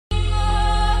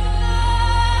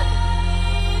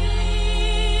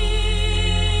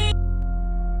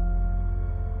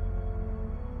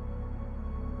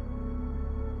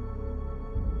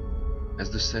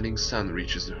setting sun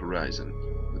reaches the horizon,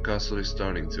 the castle is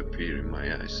starting to appear in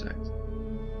my eyesight.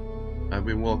 I've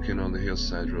been walking on the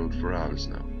hillside road for hours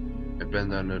now. I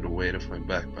bend under the weight of my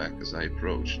backpack as I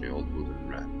approach the old wooden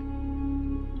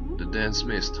ramp. The dense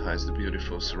mist hides the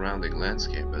beautiful surrounding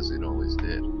landscape as it always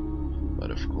did. But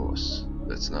of course,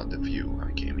 that's not the view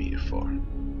I came here for.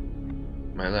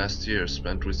 My last year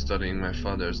spent with studying my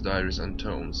father's diaries and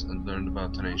tomes and learned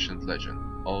about an ancient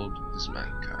legend, old as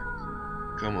mankind.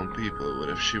 Common people would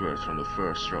have shivered from the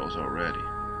first rows already.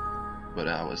 But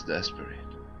I was desperate.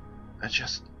 I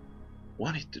just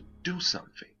wanted to do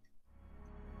something.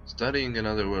 Studying an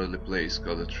otherworldly place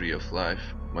called the Tree of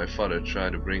Life, my father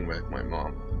tried to bring back my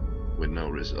mom, with no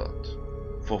result.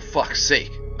 For fuck's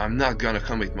sake, I'm not gonna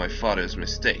commit my father's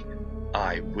mistake.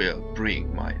 I will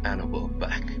bring my Annabelle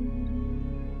back.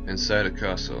 Inside the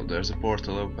castle, there's a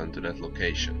portal open to that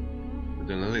location. With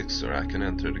an elixir I can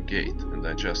enter the gate, and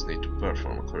I just need to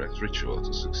perform a correct ritual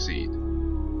to succeed.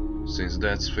 Since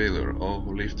Dad's failure, all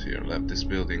who lived here left this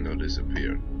building or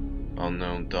disappeared.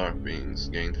 Unknown dark beings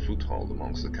gained foothold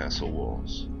amongst the castle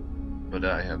walls. But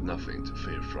I have nothing to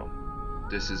fear from.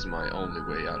 This is my only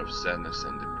way out of sadness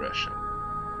and depression.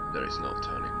 There is no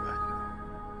turning back now.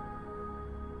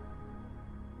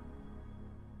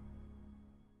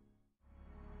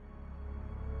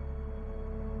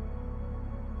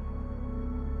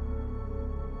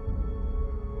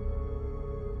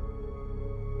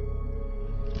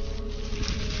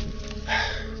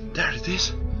 There it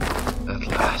is. At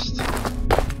last.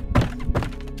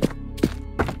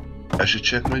 I should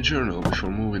check my journal before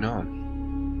moving on.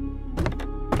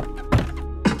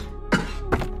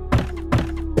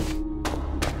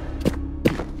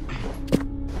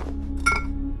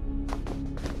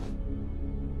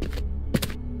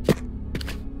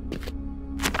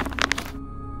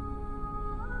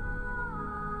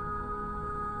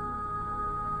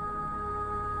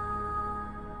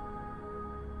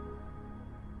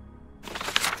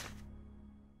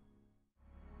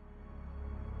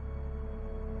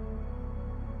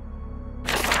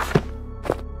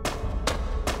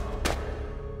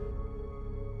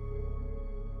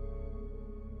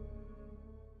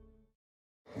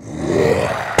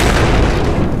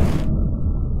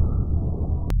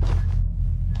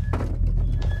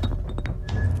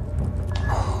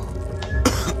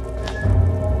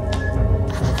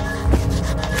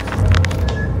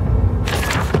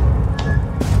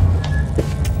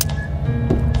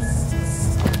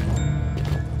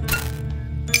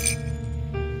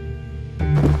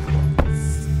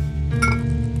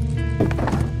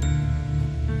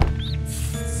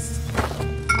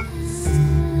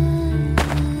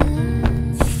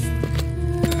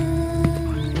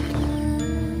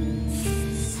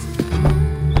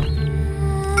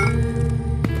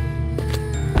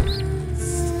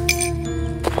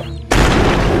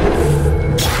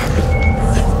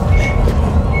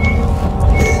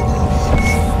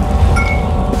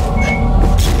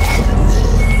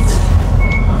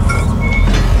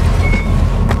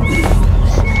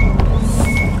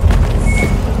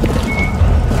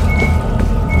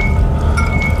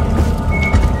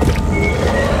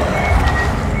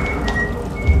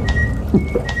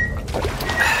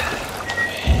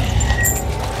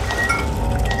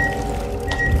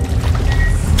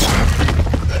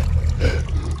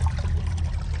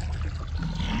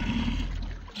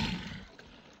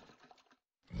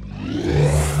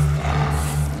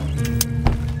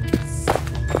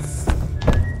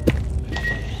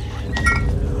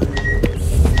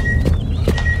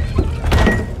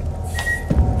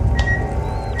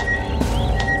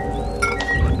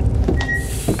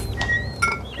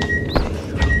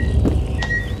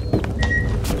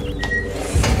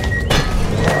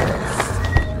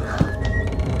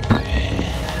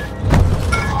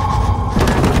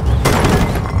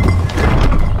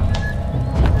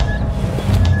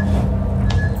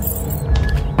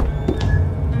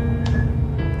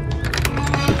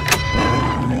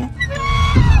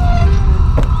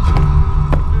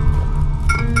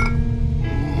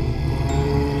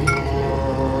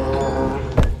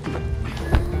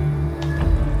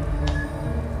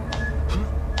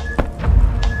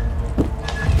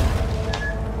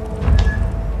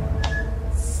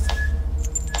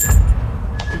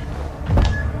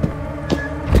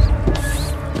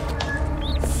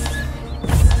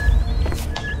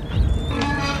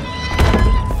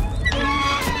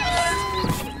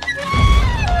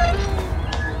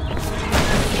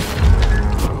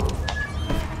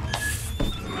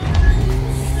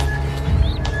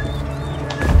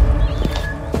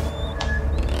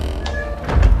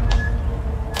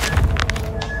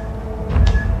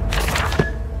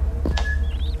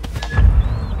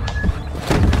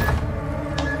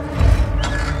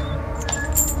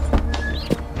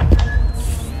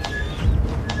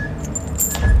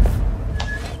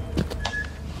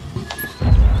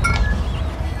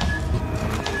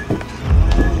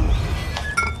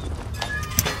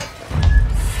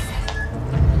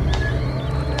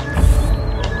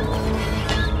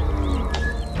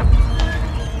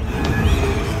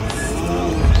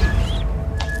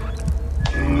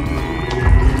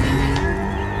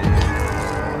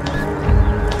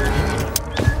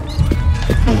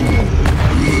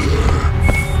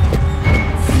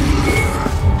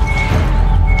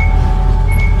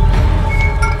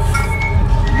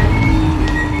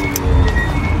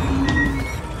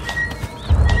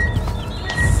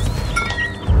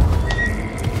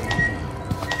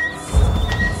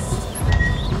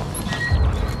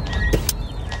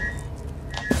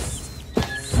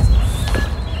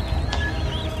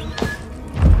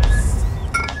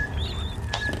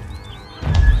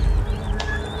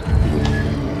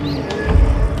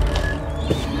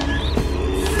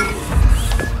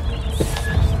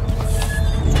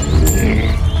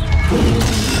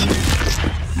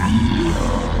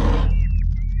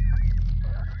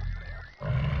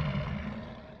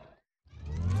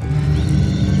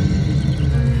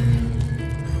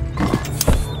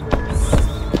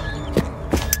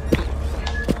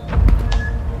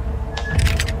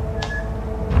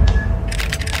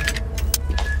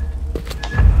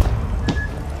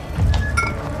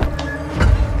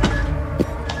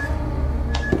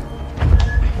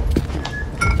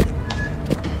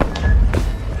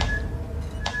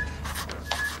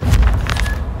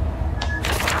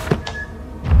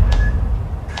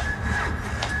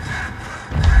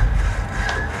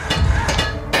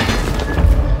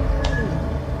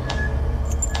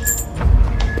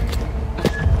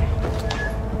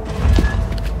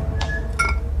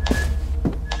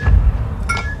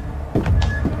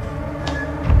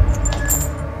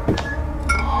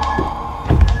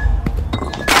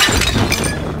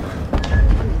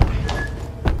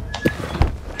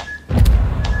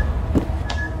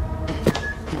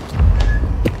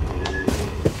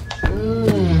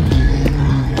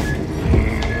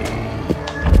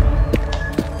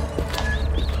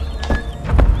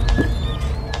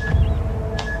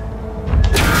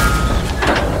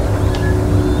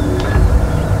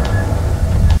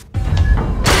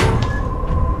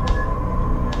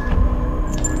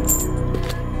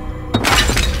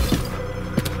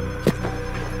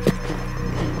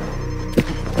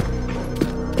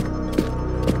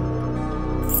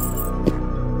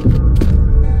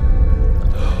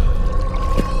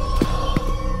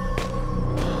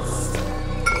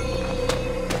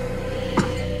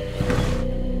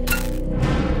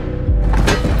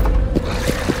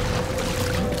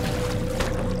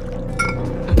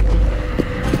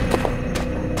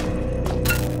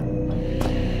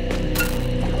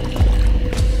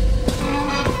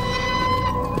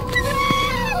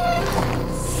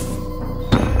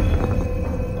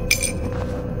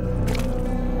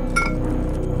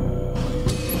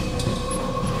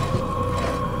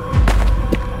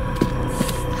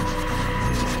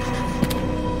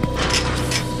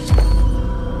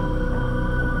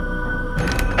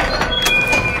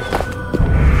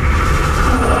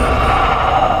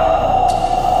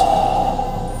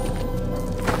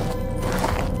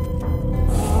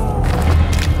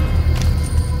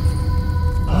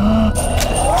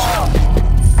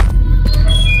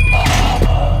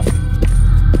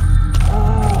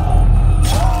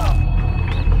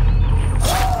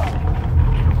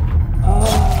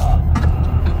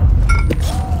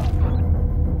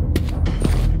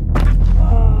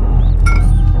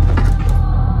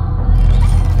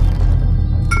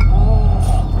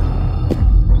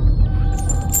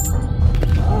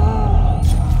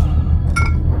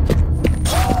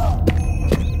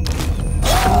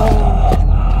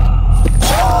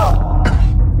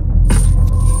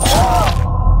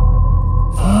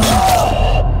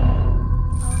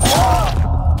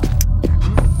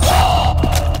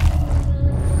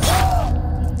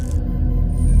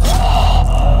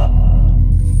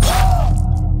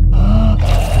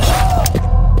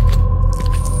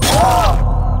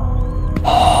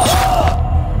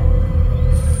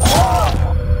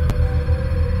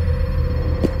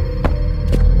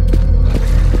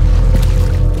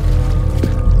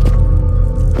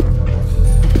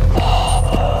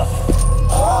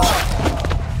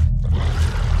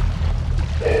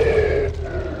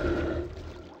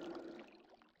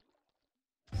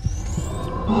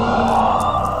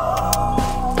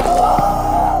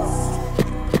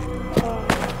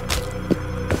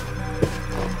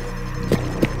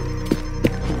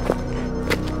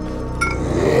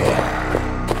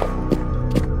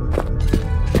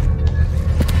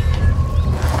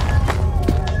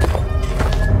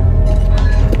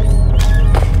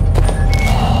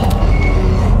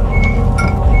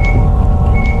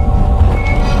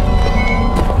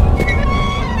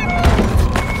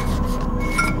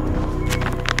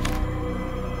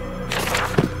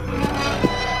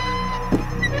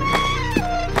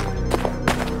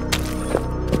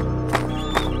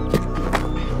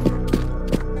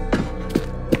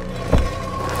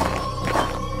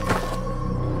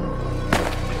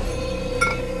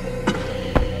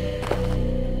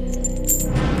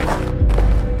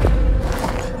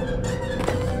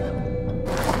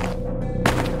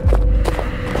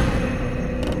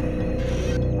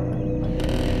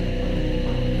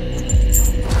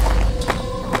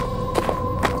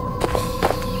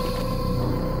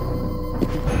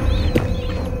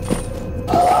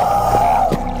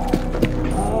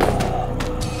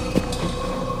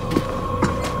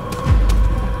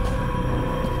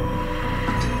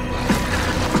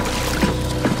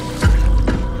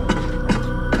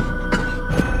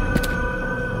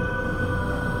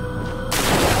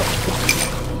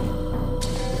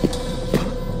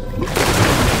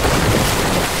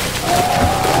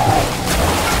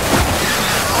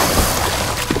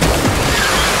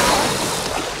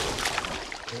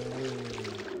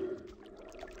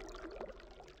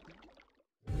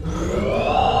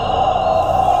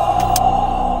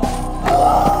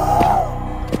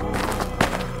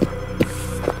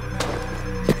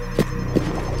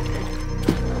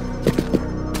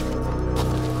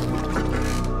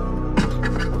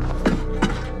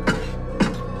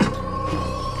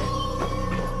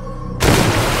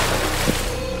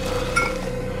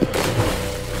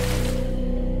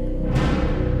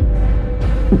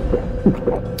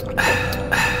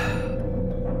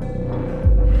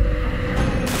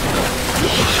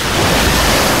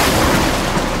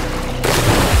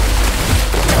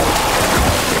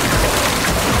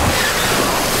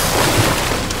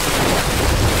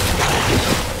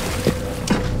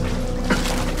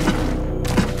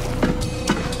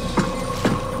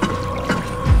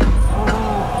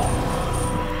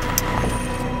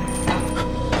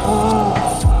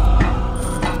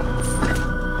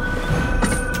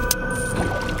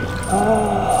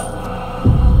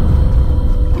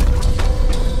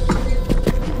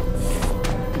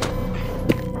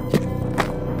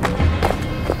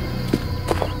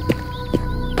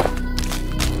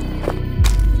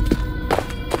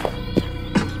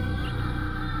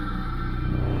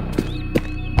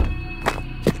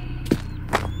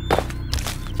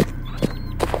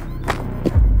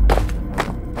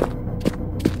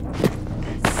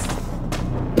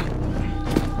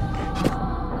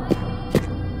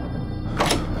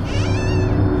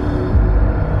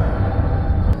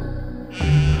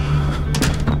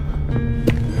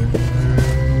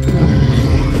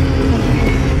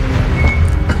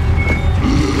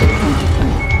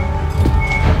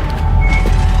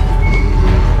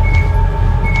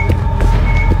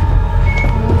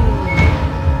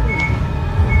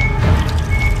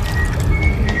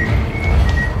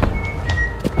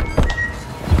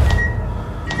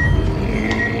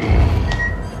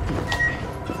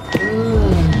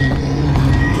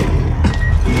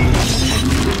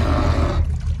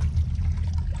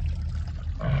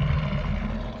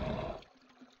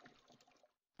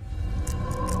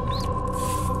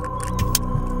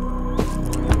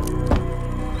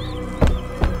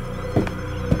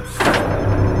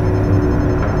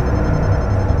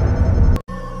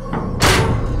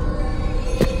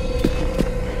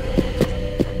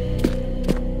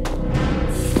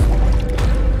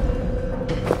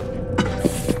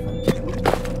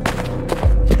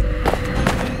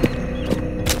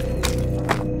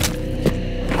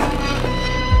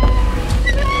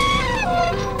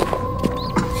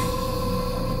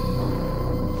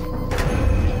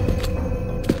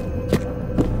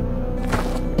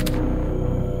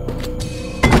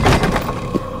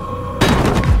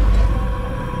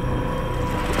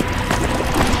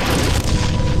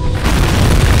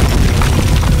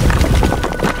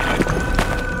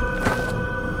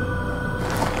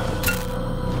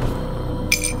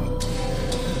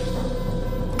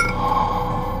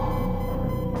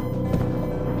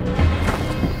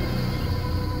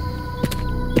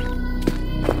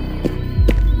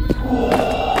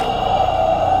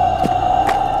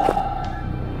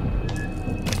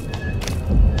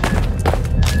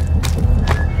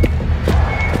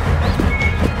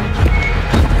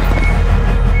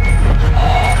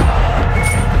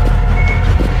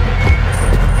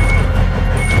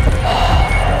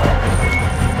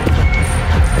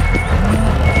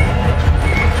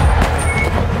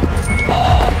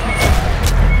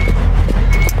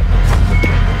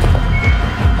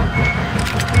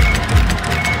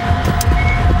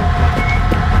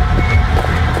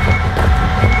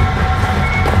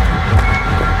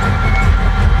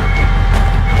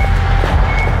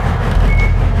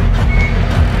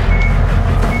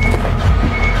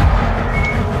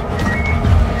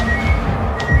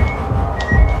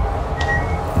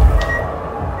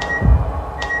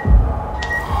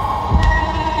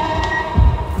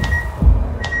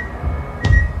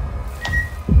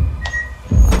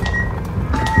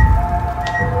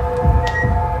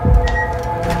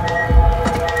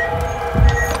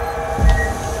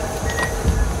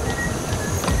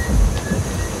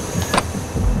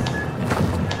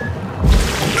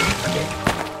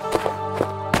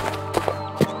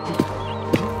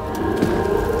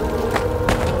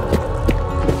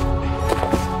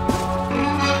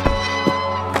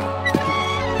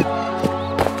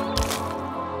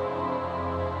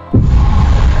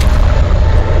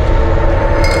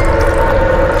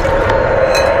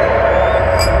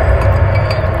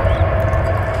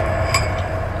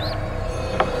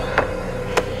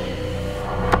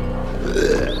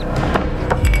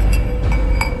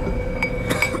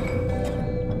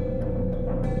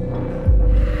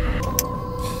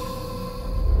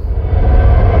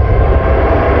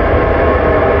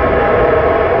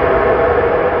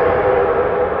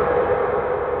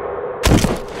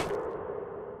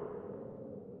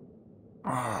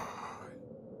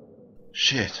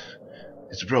 Shit,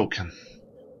 it's broken.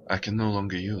 I can no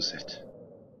longer use it.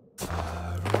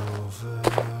 Far over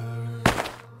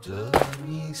the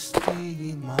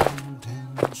misty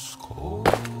mountains cold,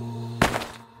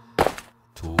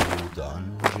 to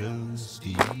dungeons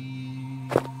deep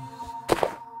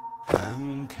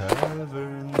and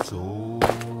caverns old.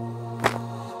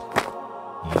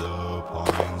 The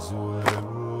pines were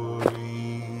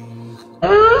rolling.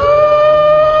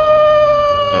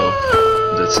 Oh,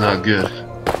 that's not good.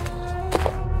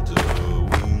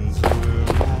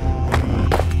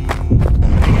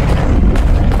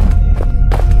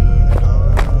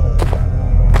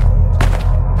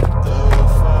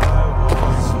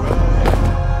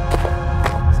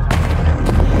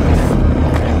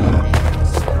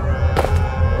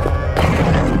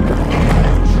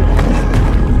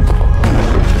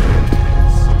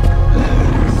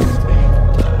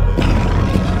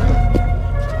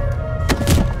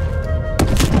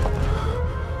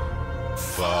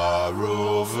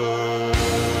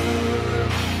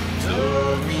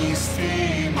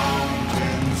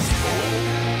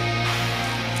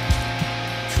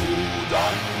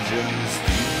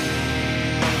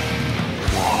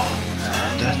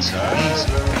 That's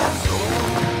amazing.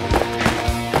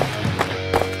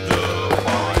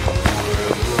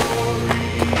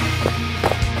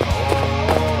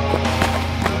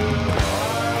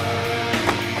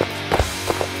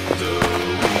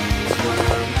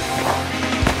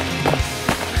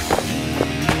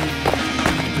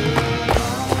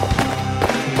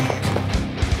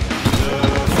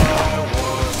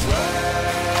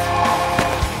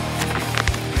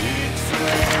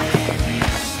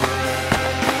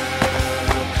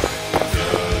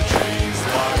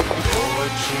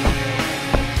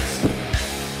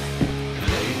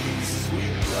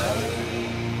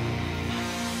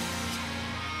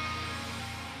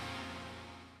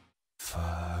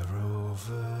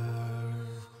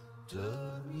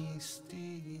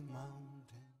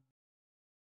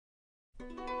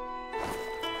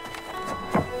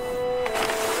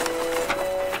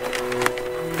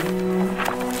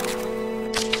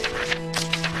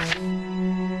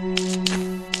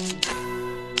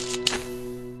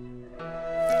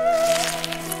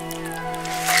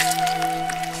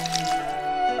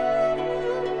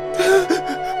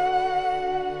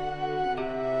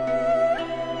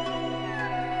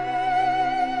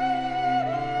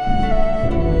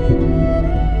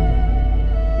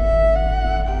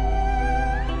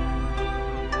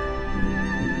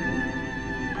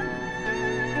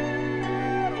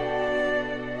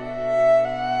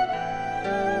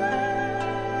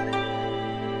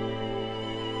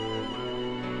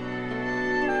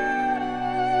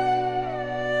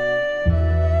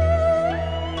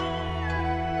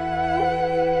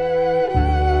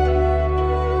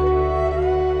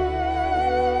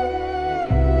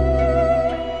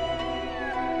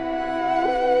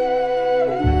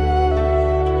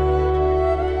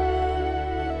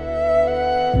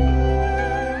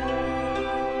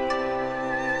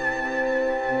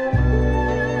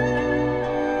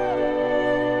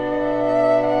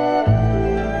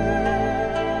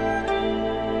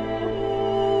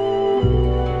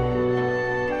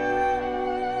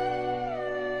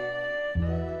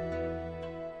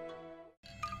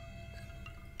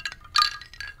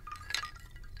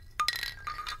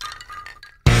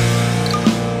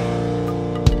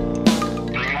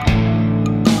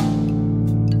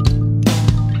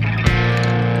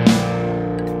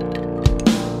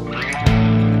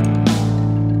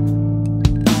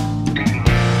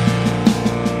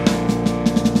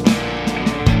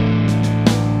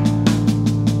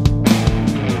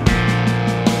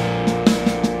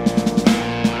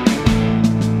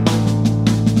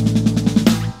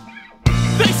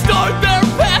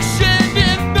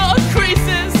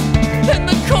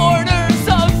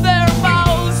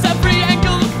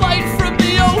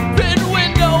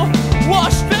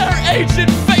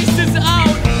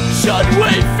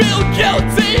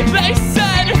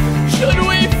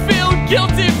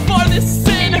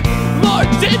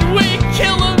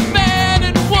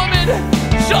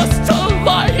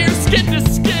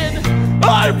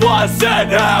 I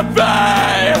wasn't happy.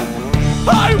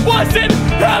 I wasn't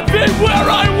happy where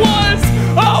I was.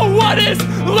 Oh, what is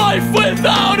life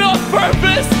without a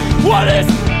purpose? What is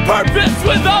purpose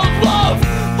without love?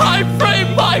 I pray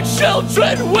my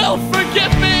children will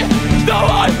forgive me, though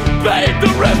I made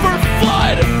the river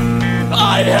flood.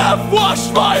 I have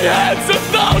washed my hands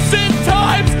 1,000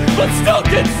 times, but still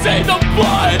can see the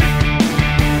blood.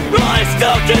 I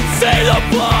still can see the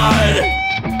blood.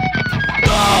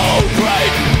 Oh,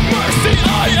 great mercy,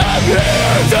 I am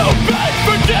here to beg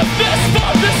forgiveness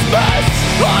for this mess.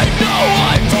 I know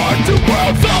I tore two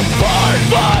worlds apart,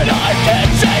 but I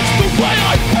can't